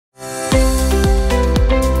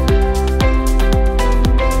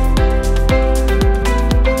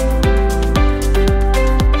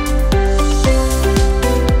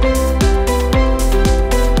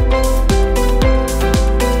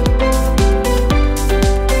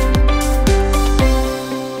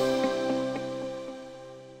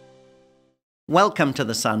Welcome to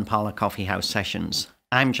the Sun Parlour Coffee House Sessions.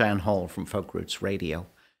 I'm Jan Hall from Folk Roots Radio.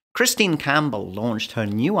 Christine Campbell launched her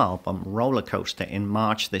new album, Roller Coaster, in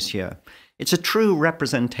March this year. It's a true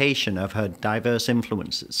representation of her diverse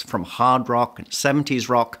influences, from hard rock and 70s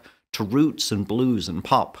rock to roots and blues and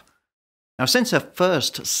pop. Now, since her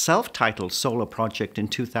first self-titled solo project in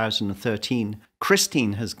 2013,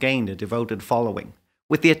 Christine has gained a devoted following,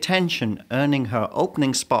 with the attention earning her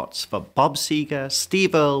opening spots for Bob Seger,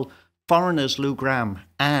 Steve Earle, Foreigner's Lou Gramm,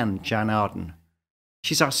 and Jann Arden.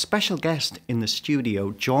 She's our special guest in the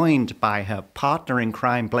studio, joined by her partner in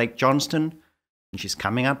crime, Blake Johnston, and she's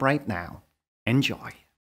coming up right now. Enjoy.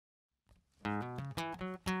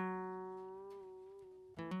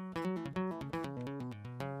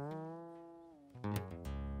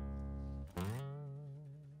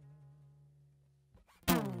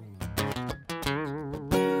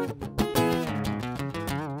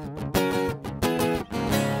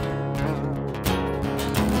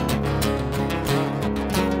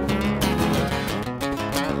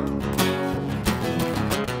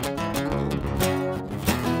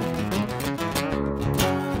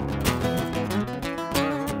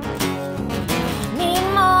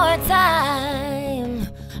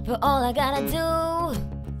 All I gotta do,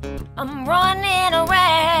 I'm running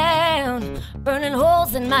around, burning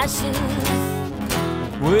holes in my shoes,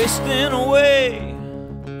 wasting away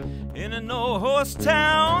in an old horse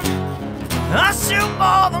town. I shoot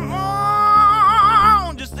for the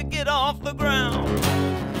moon just to get off the ground.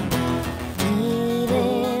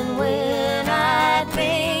 Even when I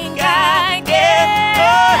think I get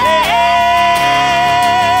ahead,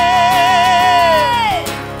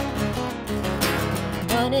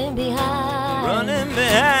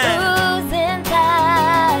 losing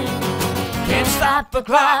time, can't stop the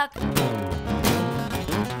clock.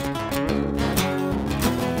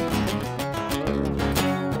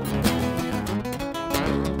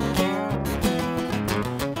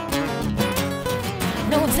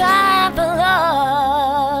 No time for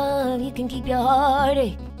love, you can keep your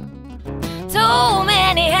heartache. Too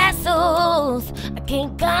many hassles, I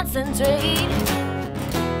can't concentrate.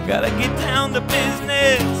 Gotta get down to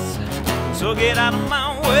business, so get out of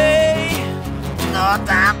my way. No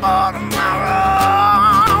time for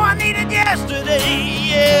tomorrow, I need it yesterday,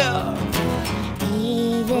 yeah.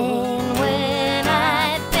 Even when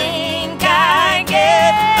I think I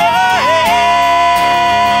get ahead,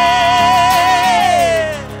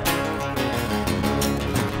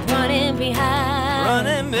 running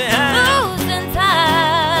behind, losing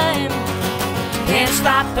time, can't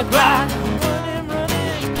stop the clock,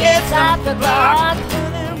 can't stop the clock.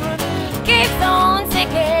 Keeps on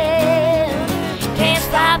ticking, can't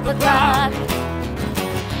stop the clock.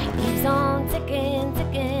 Keeps on ticking,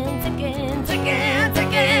 ticking, ticking, ticking,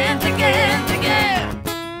 ticking, ticking, ticking.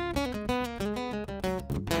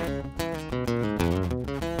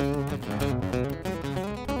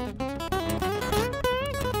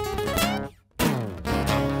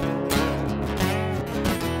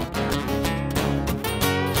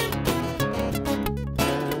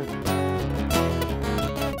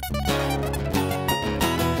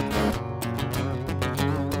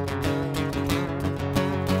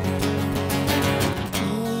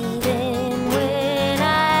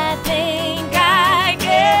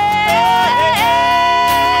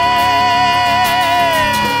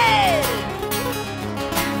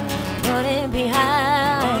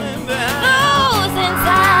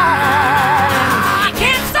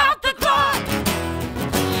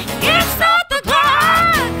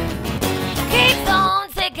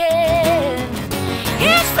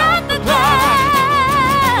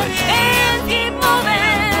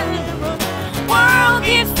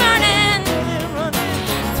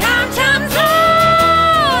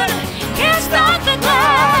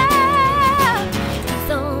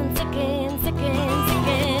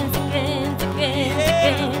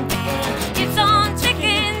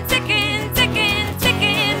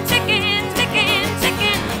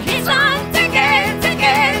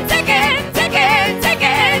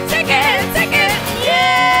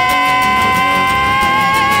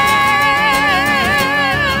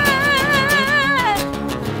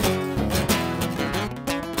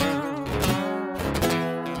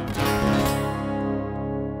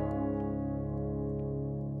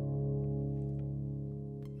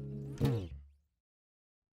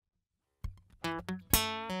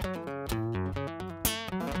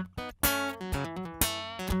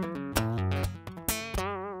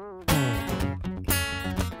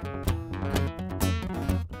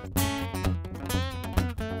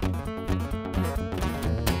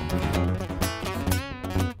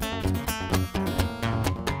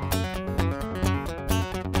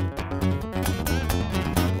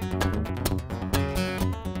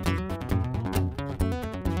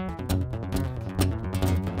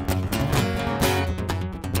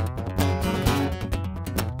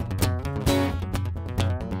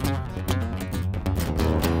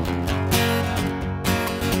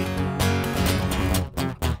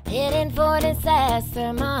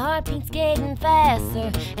 faster, my heartbeat's getting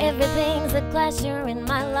faster. Everything's a clasher in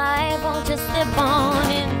my life, won't just step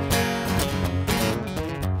on in.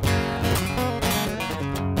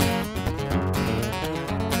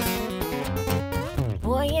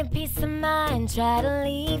 For your peace of mind, try to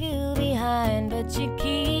leave you behind, but you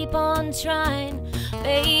keep on trying.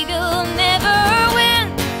 Babe, you'll never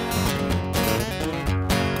win.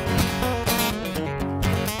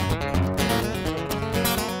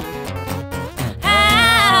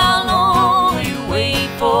 How long will you wait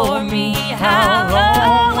for me? How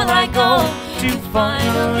long will I go to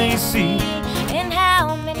finally see? And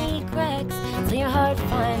how many cracks till your heart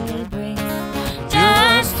finally breaks?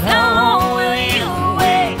 Just how long will you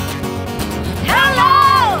wait? How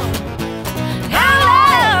long? How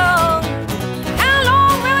long? How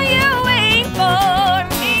long will you wait for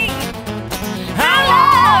me? How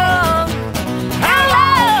long? How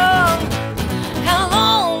long? How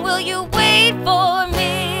long will you wait for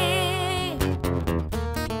me?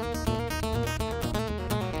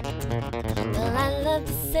 Well, I love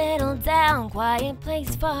to settle down, quiet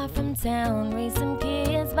place far from town, raise some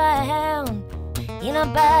kids by a hound. In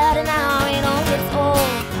about an hour, it all gets old.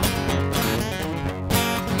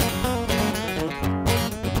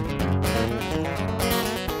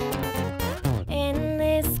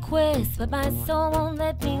 Endless quest, but my soul won't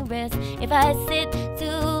let me rest. If I sit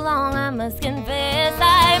too long, I must confess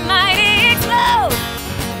I might explode.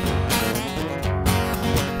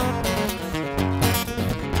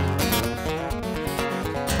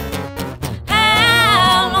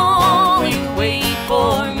 How long will you wait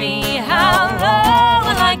for me? How long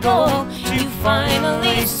will I go to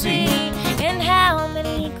finally see? And how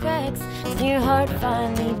many cracks till your heart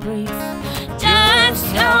finally breaks? Just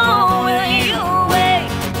how long will you wait?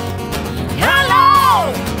 How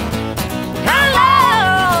long? How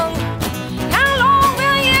long? How long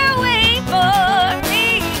will you wait for me?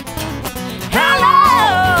 How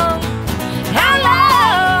long? How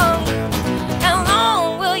long? How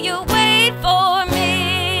long will you wait for me?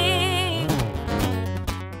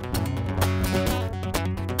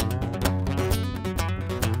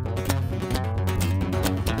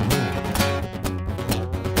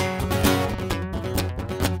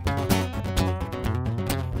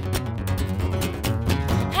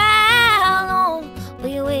 How long will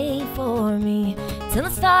you wait for me? Till the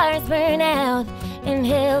stars burn out and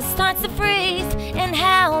hell starts to freeze. And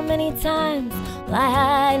how many times will I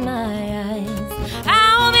hide my eyes?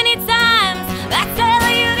 How many times will I tell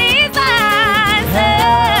you these lies?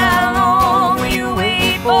 How long will you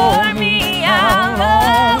wait for me? How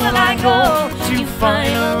long will I go to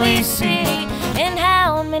finally see? And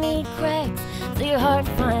how many cracks till your heart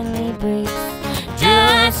finally breaks?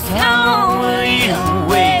 Just how long will you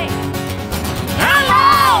wait? How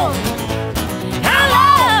long? How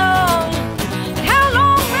long? How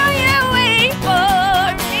long will you wait for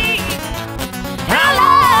me? How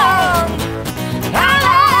long? How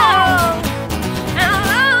long? How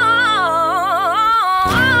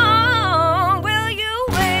long will you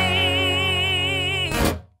wait?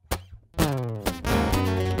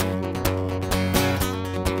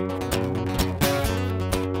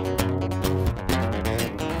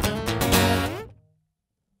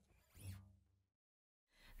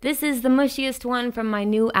 This is the mushiest one from my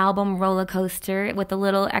new album, Roller Coaster, with a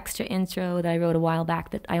little extra intro that I wrote a while back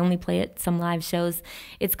that I only play at some live shows.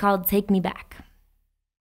 It's called Take Me Back.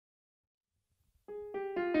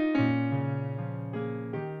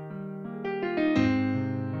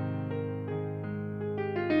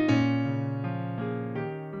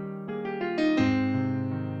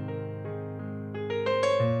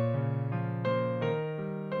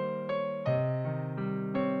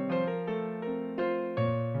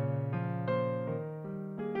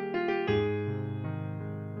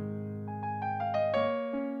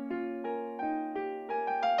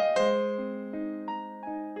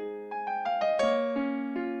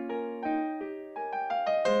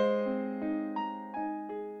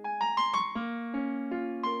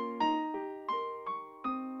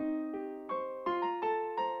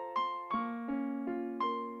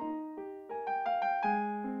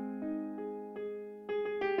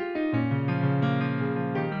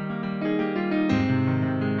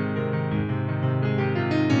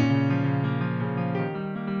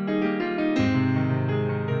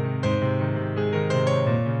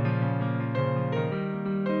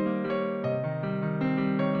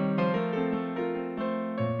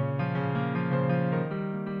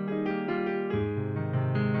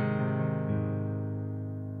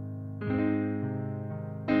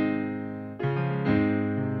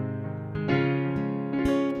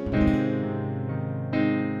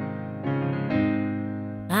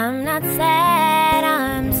 I'm not sad.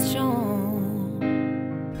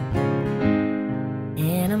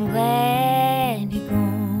 and I'm glad you're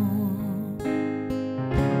gone.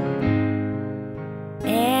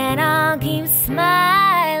 And I'll keep smiling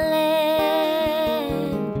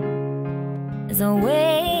as I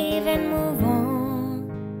wave and move on.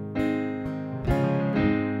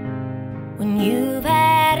 When you've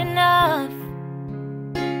had enough,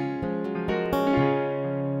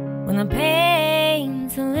 when the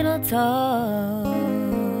pain's a little tough,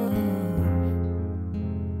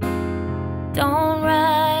 don't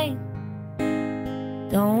write,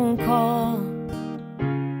 don't call,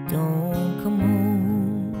 don't come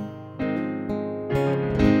home.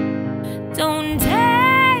 Don't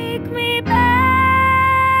take me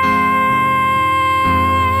back,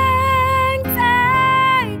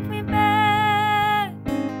 take me back.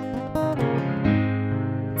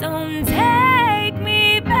 Don't take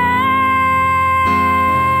me back,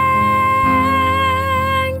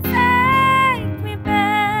 take me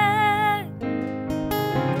back.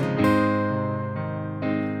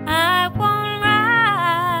 I won't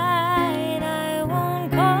write, I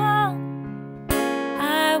won't call,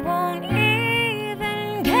 I won't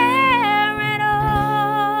even care at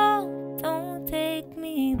all. Don't take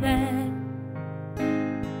me back.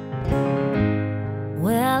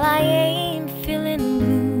 Well, I ain't feeling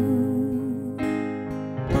blue,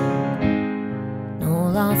 no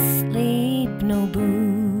lost sleep, no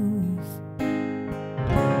booze,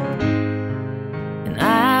 and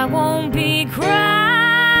I won't be crying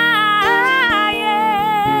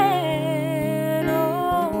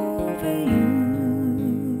over you.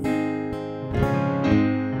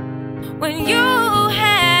 When you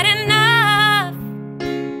had enough,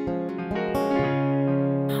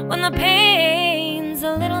 when the pain's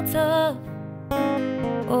a little tough,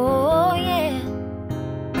 oh yeah.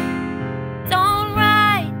 Don't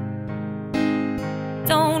write,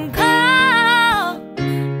 don't call,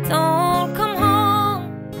 don't come home.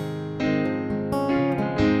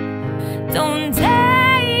 Don't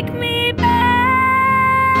take me back,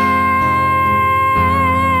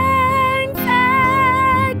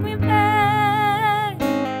 take me back.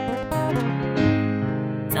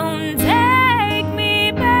 Don't take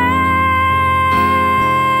me back,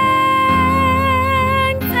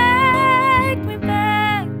 take me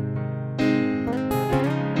back.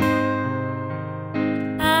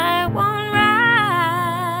 I won't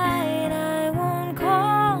write, I won't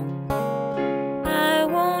call, I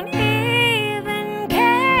won't even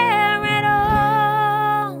care at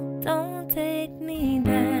all. Don't take me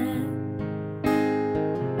back.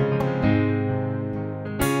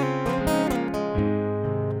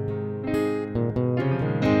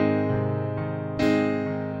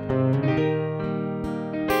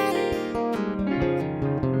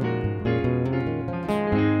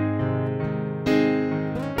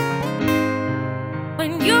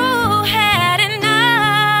 When you had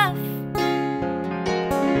enough,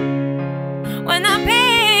 when the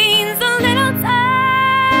pain's a little tough,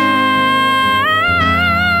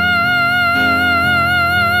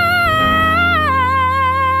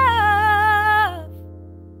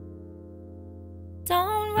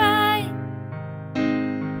 don't write,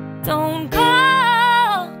 don't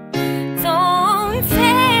call, don't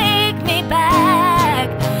take me back,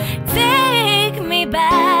 take me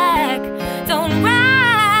back. Don't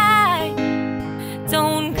write,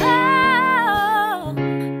 don't call,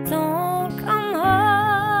 don't come home.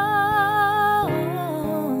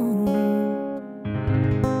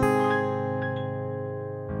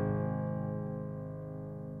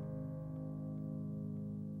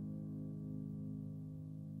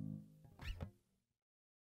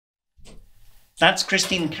 That's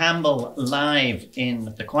Christine Campbell live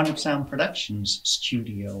in the Quantum Sound Productions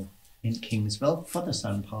studio in Kingsville for the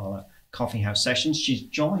Sound Parlour Coffee House Sessions. She's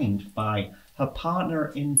joined by her partner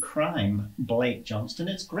in crime, Blake Johnston.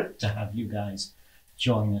 It's great to have you guys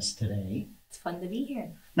join us today. It's fun to be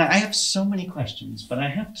here. Now, I have so many questions, but I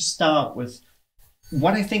have to start with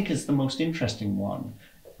what I think is the most interesting one,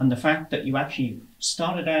 and the fact that you actually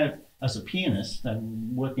started out as a pianist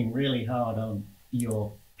and working really hard on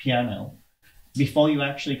your piano before you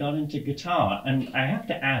actually got into guitar. And I have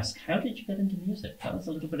to ask, how did you get into music? Tell us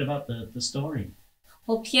a little bit about the story.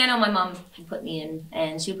 Well, piano, my mom had put me in,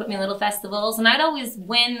 and she would put me in little festivals, and I'd always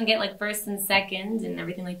win and get like first and second and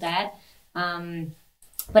everything like that.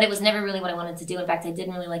 But it was never really what I wanted to do. In fact, I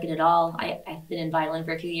didn't really like it at all. I've been in violin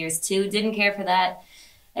for a few years too, didn't care for that.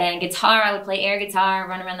 And guitar, I would play air guitar,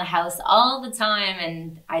 run around the house all the time,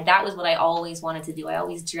 and that was what I always wanted to do. I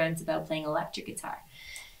always dreamt about playing electric guitar.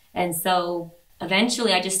 And so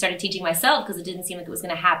eventually I just started teaching myself because it didn't seem like it was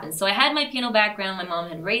going to happen. So I had my piano background. My mom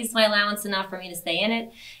had raised my allowance enough for me to stay in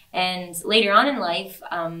it. And later on in life,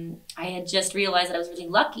 I had just realized that I was really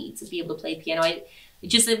lucky to be able to play piano.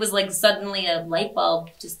 It was like suddenly a light bulb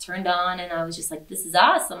just turned on, and I was just like, this is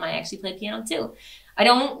awesome. I actually play piano too. I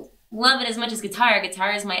don't love it as much as guitar.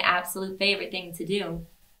 Guitar is my absolute favorite thing to do.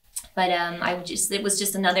 But it was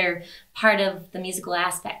just another part of the musical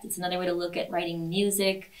aspect. It's another way to look at writing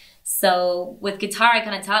music. So with guitar, I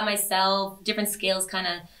kind of taught myself different scales, kind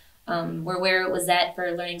of were where it was at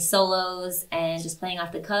for learning solos and just playing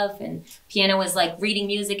off the cuff. And piano was like reading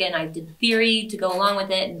music, and I did theory to go along with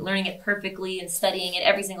it and learning it perfectly and studying it.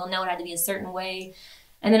 Every single note had to be a certain way.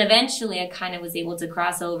 And then eventually I kind of was able to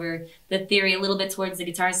cross over the theory a little bit towards the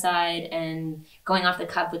guitar side and going off the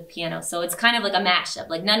cuff with piano. So it's kind of like a mashup.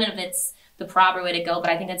 Like none of it's the proper way to go,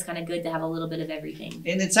 but I think it's kind of good to have a little bit of everything.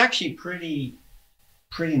 And it's actually pretty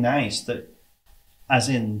nice that, as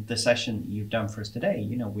in the session you've done for us today,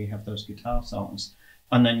 you know, we have those guitar songs,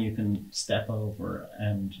 and then you can step over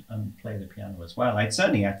and play the piano as well. I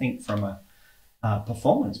think from a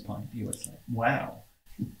performance point of view, it's like, wow.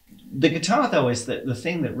 The guitar, though, is the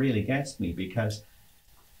thing that really gets me, because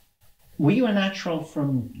were you a natural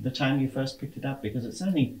from the time you first picked it up? Because it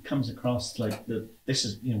certainly comes across like this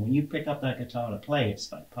is, you know, when you pick up that guitar to play,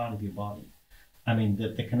 it's like part of your body. I mean,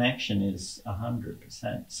 the connection is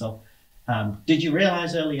 100%. So did you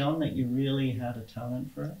realize early on that you really had a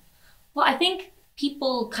talent for it? Well, I think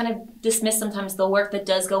people kind of dismiss sometimes the work that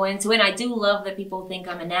does go into it. And I do love that people think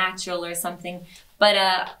I'm a natural or something. But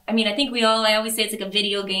I mean, I think I always say it's like a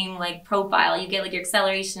video game like profile. You get like your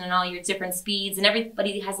acceleration and all your different speeds, and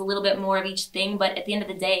everybody has a little bit more of each thing. But at the end of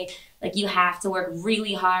the day, like you have to work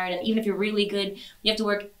really hard. And even if you're really good, you have to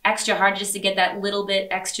work extra hard just to get that little bit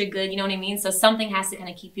extra good. You know what I mean? So something has to kind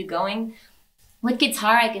of keep you going. With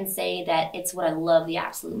guitar, I can say that it's what I love the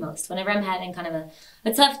absolute most. Whenever I'm having kind of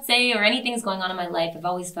a tough day or anything's going on in my life, I've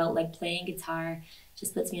always felt like playing guitar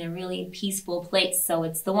just puts me in a really peaceful place. So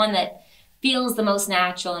it's the one that feels the most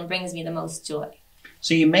natural and brings me the most joy.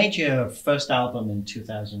 So you made your first album in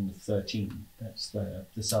 2013. That's the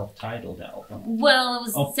self-titled album. Well,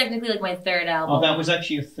 it was technically like my third album. Oh, that was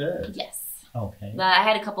actually your third? Yes. Okay. I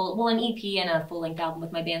had an EP and a full-length album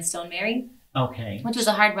with my band Stone Mary. Okay. Which was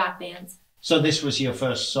a hard rock band. So this was your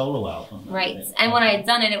first solo album? Right. And when I had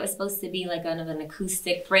done it, it was supposed to be like kind of an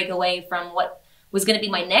acoustic breakaway from what was going to be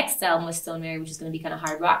my next album with Stone Mary, which is going to be kind of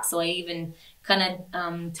hard rock. So I even kind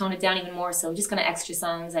of toned it down even more. So just kind of extra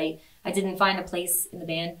songs I didn't find a place in the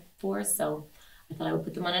band for. So I thought I would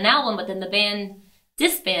put them on an album. But then the band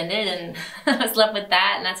disbanded, and I was left with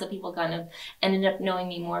that. And that's what people kind of ended up knowing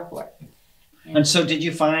me more for. And so did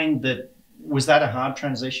you find that, was that a hard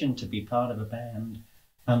transition to be part of a band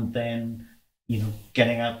and then, you know,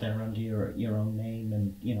 getting out there under your own name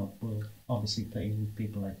and, you know, we'll obviously play with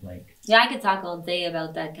people like Blake? Yeah, I could talk all day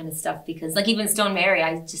about that kind of stuff because, like, even Stone Mary,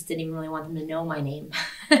 I just didn't even really want them to know my name.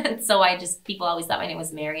 So people always thought my name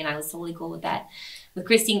was Mary, and I was totally cool with that. With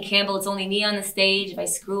Christine Campbell, it's only me on the stage. If I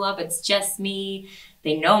screw up, it's just me.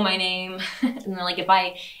 They know my name. And then, like, if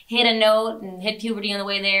I hit a note and hit puberty on the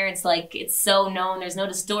way there, it's like, it's so known. There's no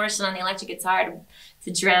distortion on the electric guitar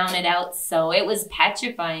to drown it out. So it was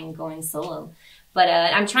petrifying going solo. But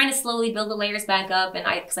I'm trying to slowly build the layers back up, and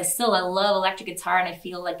because I love electric guitar, and I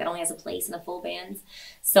feel like that only has a place in a full band.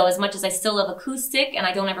 So as much as I still love acoustic, and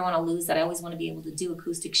I don't ever want to lose that, I always want to be able to do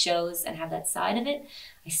acoustic shows and have that side of it,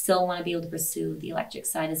 I still want to be able to pursue the electric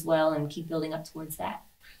side as well and keep building up towards that.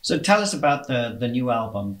 So tell us about the new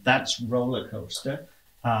album. That's Roller Coaster.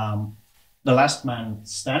 The Last Man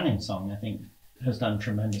Standing song, I think, has done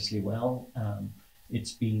tremendously well.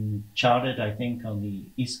 It's been charted, I think, on the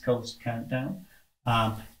East Coast Countdown.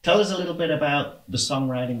 Tell us a little bit about the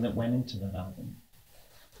songwriting that went into that album.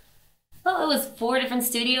 Well, it was 4 different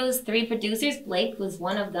studios, 3 producers. Blake was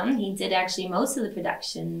one of them. He did actually most of the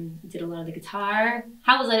production. He did a lot of the guitar.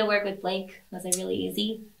 How was I to work with Blake? Was it really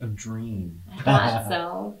easy? A dream. I thought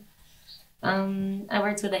so. I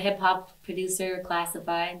worked with a hip-hop producer,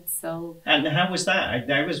 Classified, so... And how was that?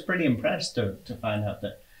 I was pretty impressed to find out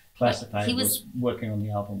that Classified was working on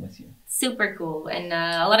the album with you. Super cool. And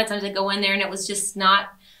a lot of times I go in there and it was just not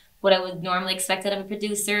what I would normally expect out of a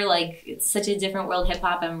producer. Like, it's such a different world,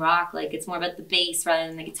 hip-hop and rock. Like, it's more about the bass rather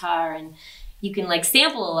than the guitar. And you can, like,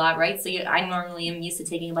 sample a lot, right? So I normally am used to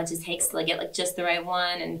taking a bunch of takes to, like, get, like, just the right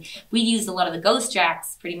one. And we used a lot of the ghost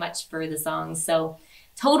tracks pretty much for the songs. So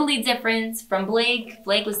totally different from Blake.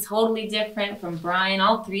 Blake was totally different from Brian.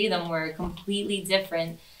 All 3 of them were completely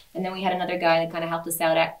different. And then we had another guy that kind of helped us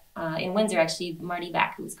out in Windsor, actually, Marty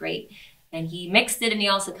Back, who was great. And he mixed it, and he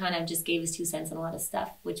also kind of just gave his 2 cents on a lot of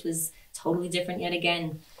stuff, which was totally different yet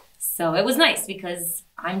again. So it was nice because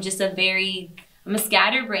I'm just a very I'm a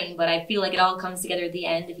scatterbrain, but I feel like it all comes together at the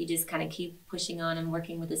end if you just kind of keep pushing on and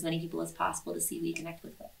working with as many people as possible to see who you connect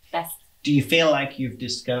with best. Do you feel like you've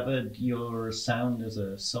discovered your sound as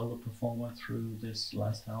a solo performer through this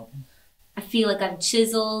last album? I feel like I've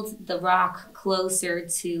chiseled the rock closer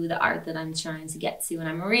to the art that I'm trying to get to, and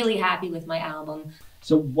I'm really happy with my album.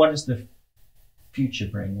 So what does the future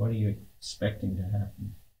bring? What are you expecting to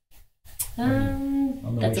happen?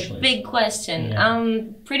 That's a big question. Yeah.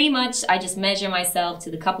 Pretty much I just measure myself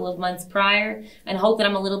to the couple of months prior and hope that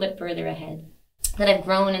I'm a little bit further ahead, that I've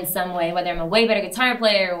grown in some way, whether I'm a way better guitar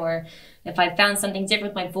player or if I found something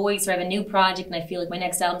different with my voice, or I have a new project and I feel like my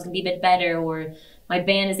next album's gonna be a bit better, or my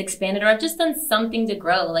band has expanded, or I've just done something to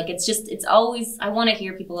grow. Like it's always, I want to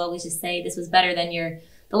hear people always just say this was better than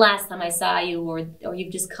the last time I saw you, or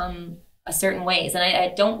you've just come a certain ways. And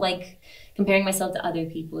I don't like comparing myself to other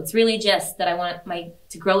people. It's really just that I want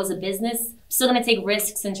to grow as a business. I'm still gonna take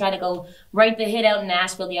risks and try to go write the hit out in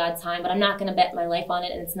Nashville the odd time, but I'm not gonna bet my life on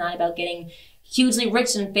it. And it's not about getting hugely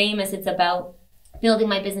rich and famous. It's about building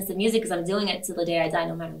my business of music, because I'm doing it till the day I die,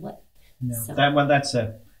 no matter what. No, so.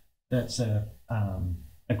 That's a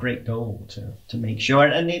great goal to make sure,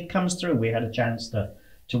 and it comes through. We had a chance to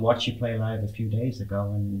watch you play live a few days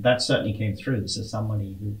ago, and that certainly came through. This is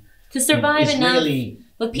somebody who to survive enough really,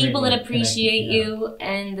 with people really that appreciate connected, you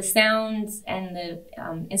and the sounds and the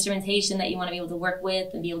instrumentation that you want to be able to work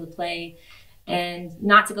with and be able to play, and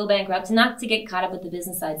not to go bankrupt, not to get caught up with the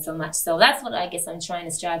business side so much. So that's what I guess I'm trying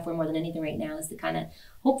to strive for more than anything right now, is to kind of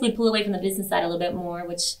hopefully pull away from the business side a little bit more,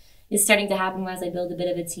 which is starting to happen as I build a bit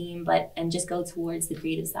of a team, and just go towards the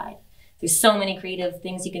creative side. There's so many creative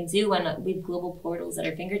things you can do, and we have global portals at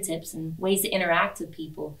our fingertips and ways to interact with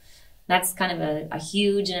people. That's kind of a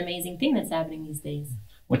huge and amazing thing that's happening these days.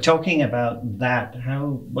 We're talking about that.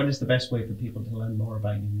 What is the best way for people to learn more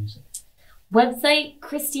about your music? Website,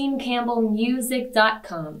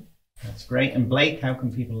 ChristineCampbellMusic.com. That's great. And Blake, how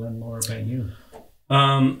can people learn more about you?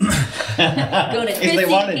 Go to if they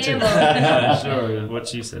wanted to. Yeah, sure, what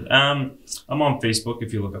she said. I'm on Facebook.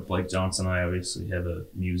 If you look up Blake Johnston, I obviously have a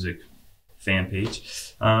music fan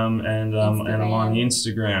page. And I'm on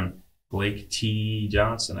Instagram, Blake T.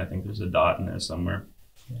 Johnston. I think there's a dot in there somewhere.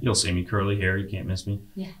 You'll see me, curly hair, you can't miss me.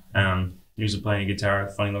 Yeah. Usually playing a guitar,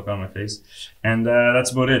 funny look on my face. And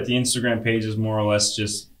that's about it. The Instagram page is more or less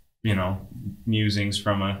just, musings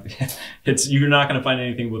from you're not going to find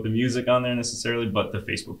anything with the music on there necessarily, but the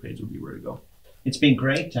Facebook page will be where to go. It's been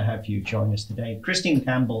great to have you join us today. Christine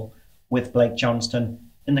Campbell with Blake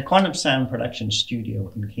Johnston in the Quantum Sound Production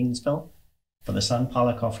Studio in Kingsville for the Sun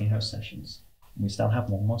Parlour Coffee House sessions. We still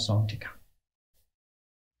have one more song to come.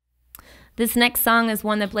 This next song is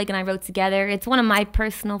one that Blake and I wrote together. It's one of my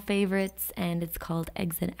personal favorites, and it's called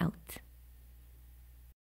Exit Out.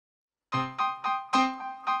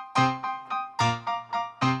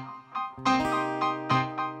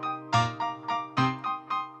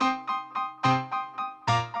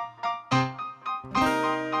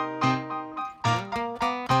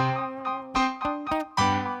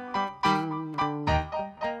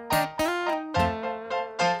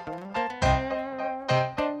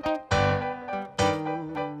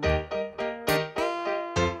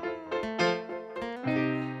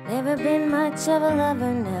 Never been much of a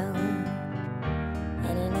lover now,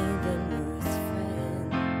 and an even worse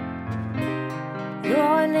friend.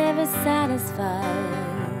 You're never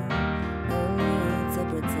satisfied, no need to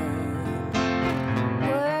pretend.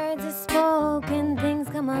 Words are spoken, things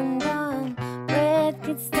come undone. Breath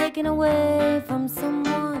gets taken away from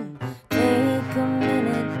someone. Take a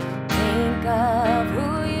minute, think of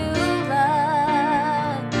who you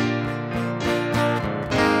love.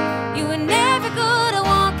 You were never good at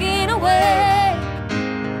walking away,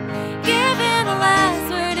 giving the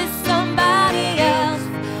last word to somebody else.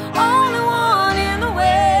 Only one in the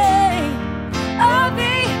way of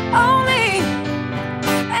the only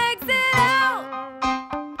exit out.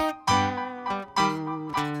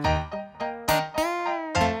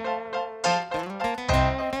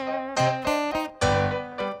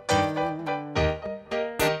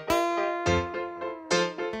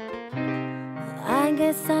 I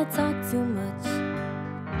guess I talk too much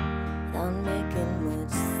without making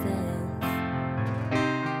much sense.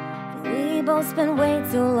 We both spend way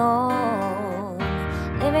too long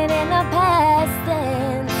living in the past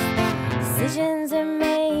tense. Decisions are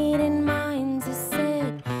made and minds are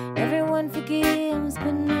set. Everyone forgives,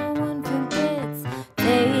 but no one forgets.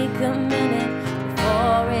 Take a minute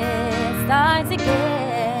before it starts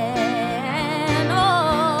again.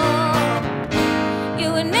 Oh,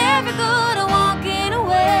 you were never good at walking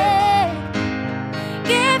away,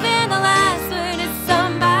 giving the last word to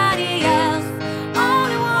somebody else.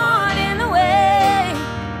 Only one in the way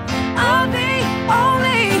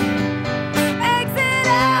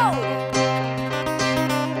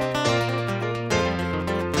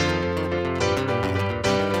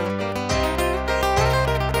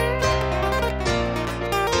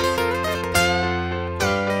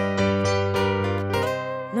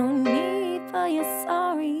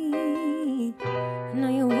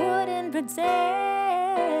a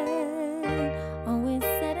day. Always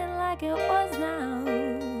said it like it was now,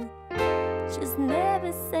 just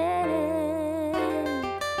never said it.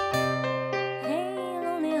 Hey,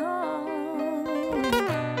 lonely heart,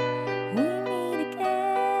 we meet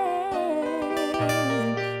again.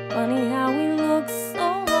 Funny how we look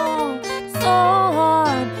so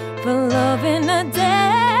hard for love in a day.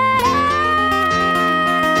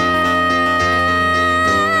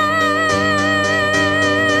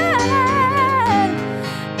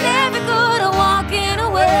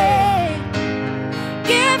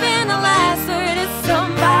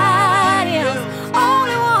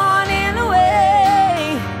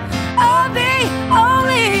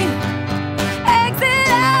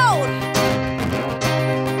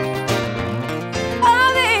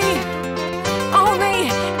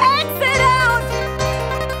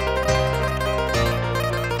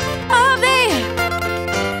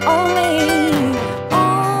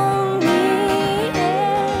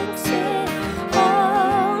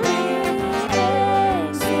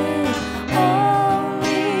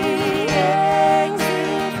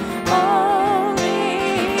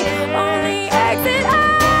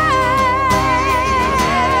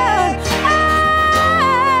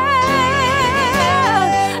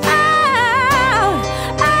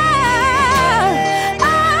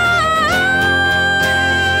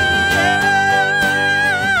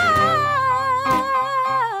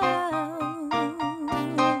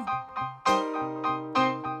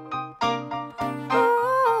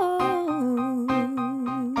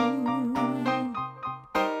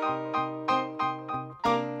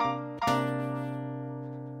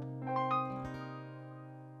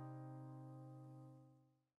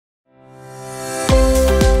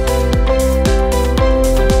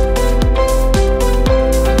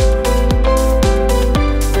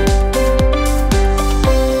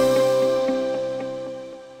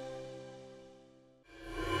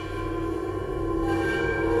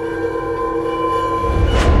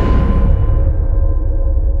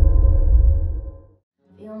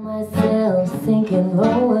 Sinking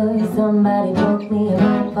lower, somebody broke me and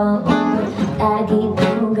I fall over. I keep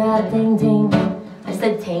you got ting ting. I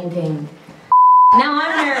said ting ting. Now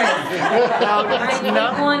I'm nervous. Alright,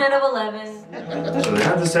 1 out of 11. So they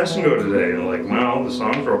had the session go today, and like, well, the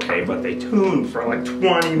songs are okay, but they tuned for like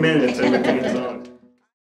 20 minutes in between songs.